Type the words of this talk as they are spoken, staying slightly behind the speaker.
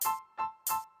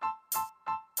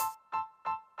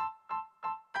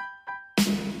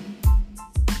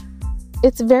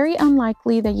It's very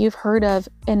unlikely that you've heard of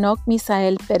Enoc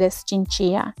Misael Perez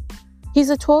Chinchilla.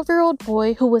 He's a 12-year-old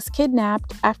boy who was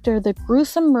kidnapped after the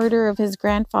gruesome murder of his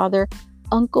grandfather,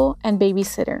 uncle, and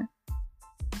babysitter,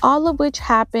 all of which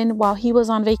happened while he was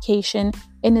on vacation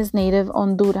in his native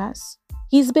Honduras.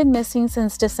 He's been missing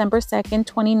since December 2nd,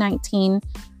 2019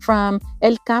 from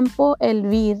El Campo El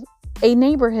Vid, a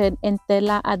neighborhood in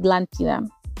Tela Atlántida.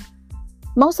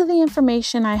 Most of the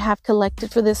information I have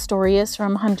collected for this story is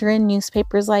from Honduran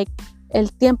newspapers like El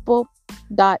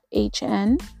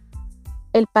Tiempo.hn,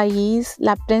 El País,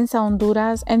 La Prensa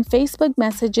Honduras, and Facebook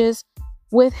messages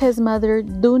with his mother,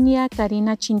 Dunya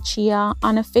Karina Chinchilla,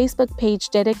 on a Facebook page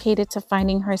dedicated to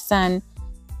finding her son.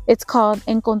 It's called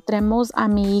Encontremos a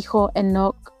mi hijo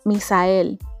Enoc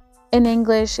Misael. In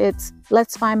English, it's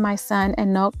Let's Find My Son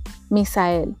Enoc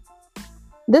Misael.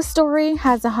 This story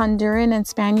has the Honduran and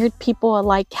Spaniard people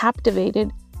alike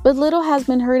captivated, but little has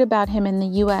been heard about him in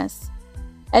the U.S.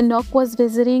 Enoc was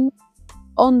visiting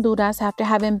Honduras after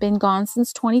having been gone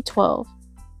since 2012.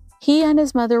 He and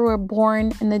his mother were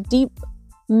born in the deep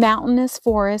mountainous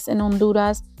forest in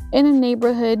Honduras in a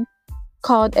neighborhood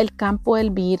called El Campo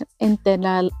El Vid in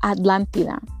Tela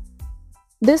Atlántida.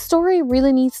 This story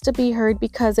really needs to be heard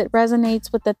because it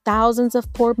resonates with the thousands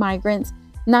of poor migrants,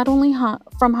 not only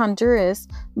from Honduras,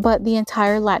 but the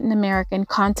entire Latin American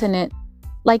continent.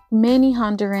 Like many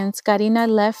Hondurans, Karina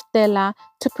left Tela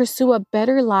to pursue a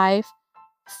better life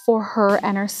for her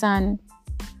and her son.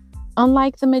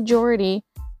 Unlike the majority,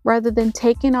 rather than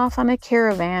taking off on a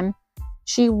caravan,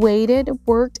 she waited,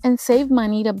 worked, and saved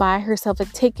money to buy herself a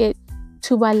ticket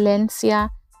to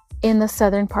Valencia in the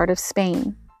southern part of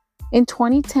Spain. In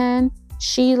 2010,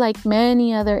 she, like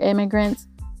many other immigrants,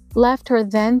 left her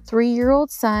then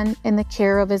 3-year-old son in the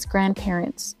care of his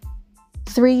grandparents.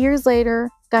 3 years later,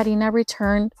 Karina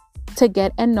returned to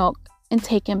get Enoc and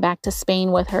take him back to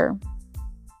Spain with her.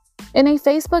 In a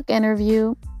Facebook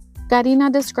interview, Karina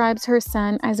describes her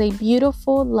son as a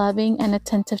beautiful, loving, and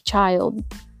attentive child.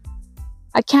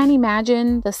 I can't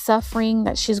imagine the suffering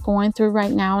that she's going through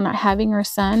right now not having her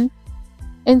son.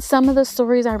 In some of the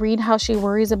stories I read how she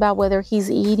worries about whether he's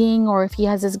eating or if he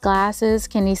has his glasses,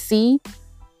 can he see?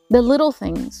 The little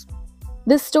things.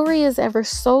 This story is ever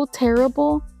so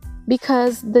terrible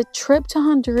because the trip to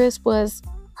Honduras was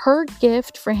her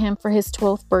gift for him for his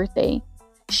 12th birthday.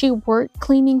 She worked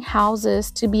cleaning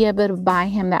houses to be able to buy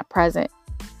him that present.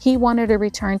 He wanted to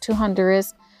return to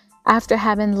Honduras after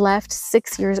having left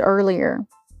 6 years earlier.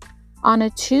 On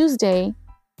a Tuesday,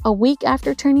 a week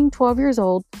after turning 12 years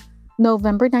old,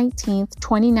 November 19th,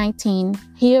 2019,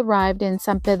 he arrived in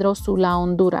San Pedro Sula,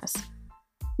 Honduras.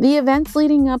 The events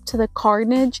leading up to the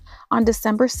carnage on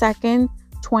December 2nd,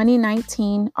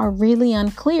 2019 are really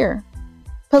unclear.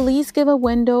 Police give a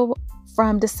window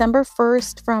from December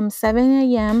 1st from 7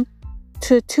 a.m.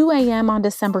 to 2 a.m. on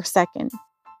December 2nd.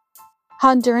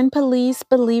 Honduran police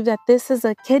believe that this is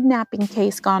a kidnapping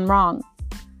case gone wrong.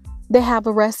 They have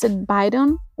arrested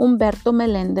Byron Humberto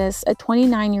Melendez, a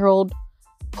 29-year-old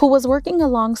who was working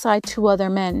alongside 2 other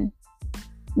men.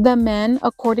 The men,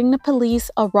 according to police,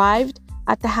 arrived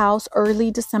at the house early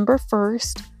December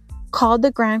 1st, called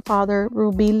the grandfather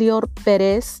Rubilio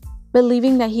Perez,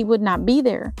 believing that he would not be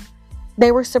there.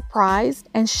 They were surprised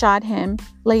and shot him,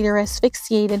 later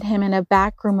asphyxiated him in a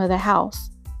back room of the house.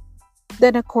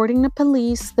 Then, according to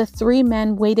police, the 3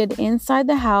 men waited inside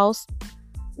the house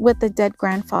with the dead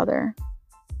grandfather.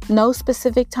 No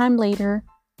specific time later,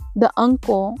 the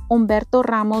uncle, Humberto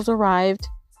Ramos, arrived.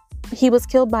 He was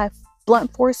killed by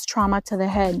blunt force trauma to the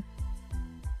head.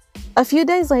 A few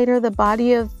days later, the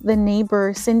body of the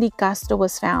neighbor, Cindy Castro,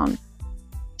 was found.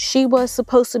 She was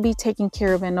supposed to be taking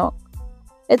care of Enoc.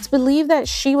 It's believed that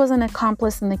she was an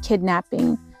accomplice in the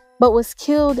kidnapping, but was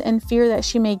killed in fear that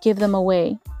she may give them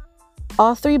away.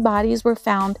 All 3 bodies were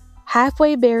found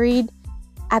halfway buried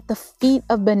at the feet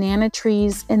of banana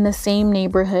trees in the same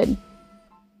neighborhood.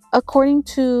 According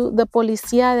to the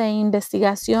Policía de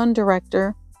Investigación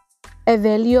director,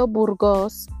 Evelio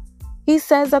Burgos, he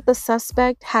says that the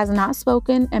suspect has not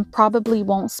spoken and probably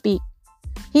won't speak.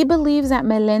 He believes that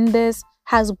Melendez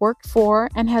has worked for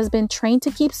and has been trained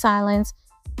to keep silence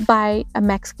by a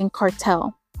Mexican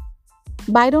cartel.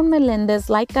 Byron Melendez,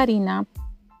 like Karina,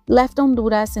 left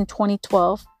Honduras in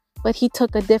 2012, but he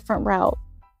took a different route.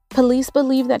 Police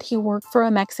believe that he worked for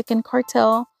a Mexican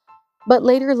cartel, but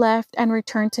later left and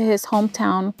returned to his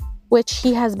hometown, which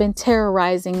he has been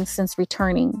terrorizing since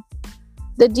returning.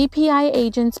 The DPI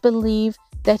agents believe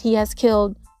that he has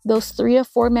killed those 3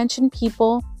 aforementioned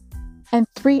people and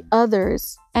 3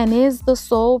 others and is the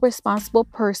sole responsible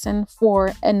person for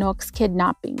Enoc's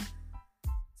kidnapping.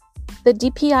 The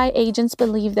DPI agents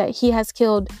believe that he has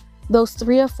killed those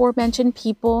 3 aforementioned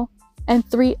people and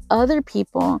 3 other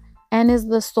people, and is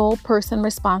the sole person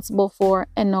responsible for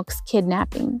Enoc's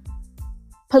kidnapping.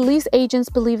 Police agents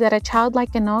believe that a child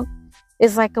like Enoc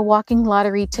is like a walking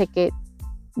lottery ticket.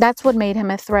 That's what made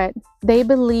him a threat. They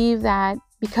believe that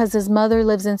because his mother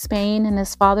lives in Spain and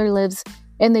his father lives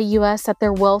in the US, that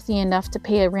they're wealthy enough to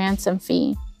pay a ransom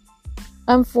fee.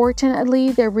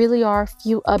 Unfortunately, there really are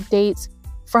few updates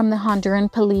from the Honduran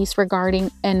police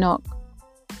regarding Enoc.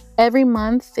 Every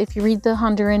month, if you read the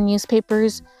Honduran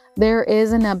newspapers, there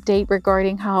is an update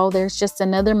regarding how there's just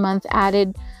another month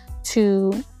added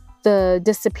to the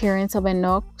disappearance of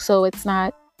Enoc. So it's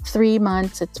not 3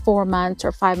 months, it's 4 months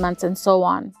or 5 months and so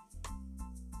on.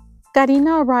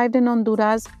 Karina arrived in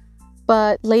Honduras,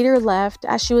 but later left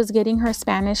as she was getting her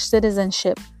Spanish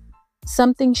citizenship,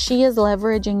 something she is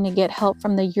leveraging to get help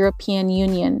from the European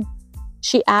Union.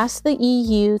 She asked the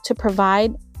EU to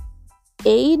provide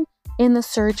aid in the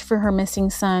search for her missing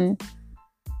son.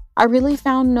 I really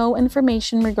found no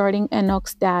information regarding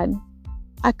Enoc's dad.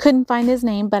 I couldn't find his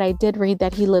name, but I did read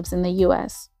that he lives in the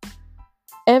US.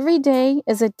 Every day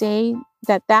is a day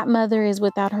that mother is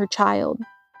without her child.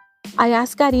 I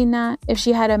asked Karina if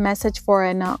she had a message for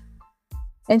Enoc,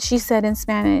 and she said in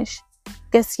Spanish,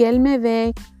 que si él me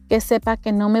ve, que sepa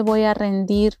que no me voy a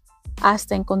rendir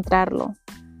hasta encontrarlo.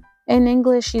 In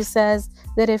English, she says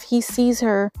that if he sees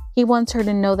her, he wants her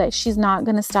to know that she's not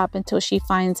going to stop until she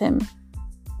finds him.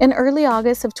 In early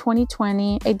August of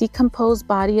 2020, a decomposed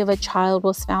body of a child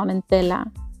was found in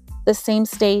Tela, the same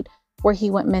state where he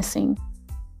went missing.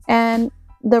 And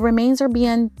the remains are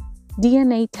being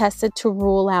DNA tested to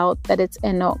rule out that it's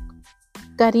Enoc.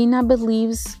 Karina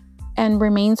believes and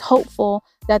remains hopeful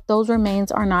that those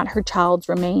remains are not her child's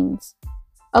remains.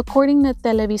 According to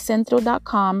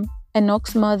Televicentro.com,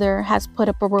 Enoc's mother has put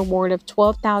up a reward of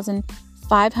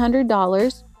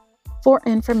 $12,500 for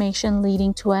information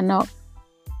leading to Enoc.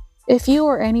 If you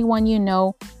or anyone you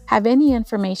know have any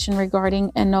information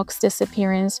regarding Enoc's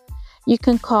disappearance, you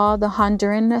can call the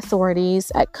Honduran authorities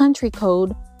at country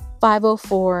code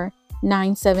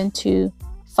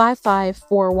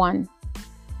 504-972-5541.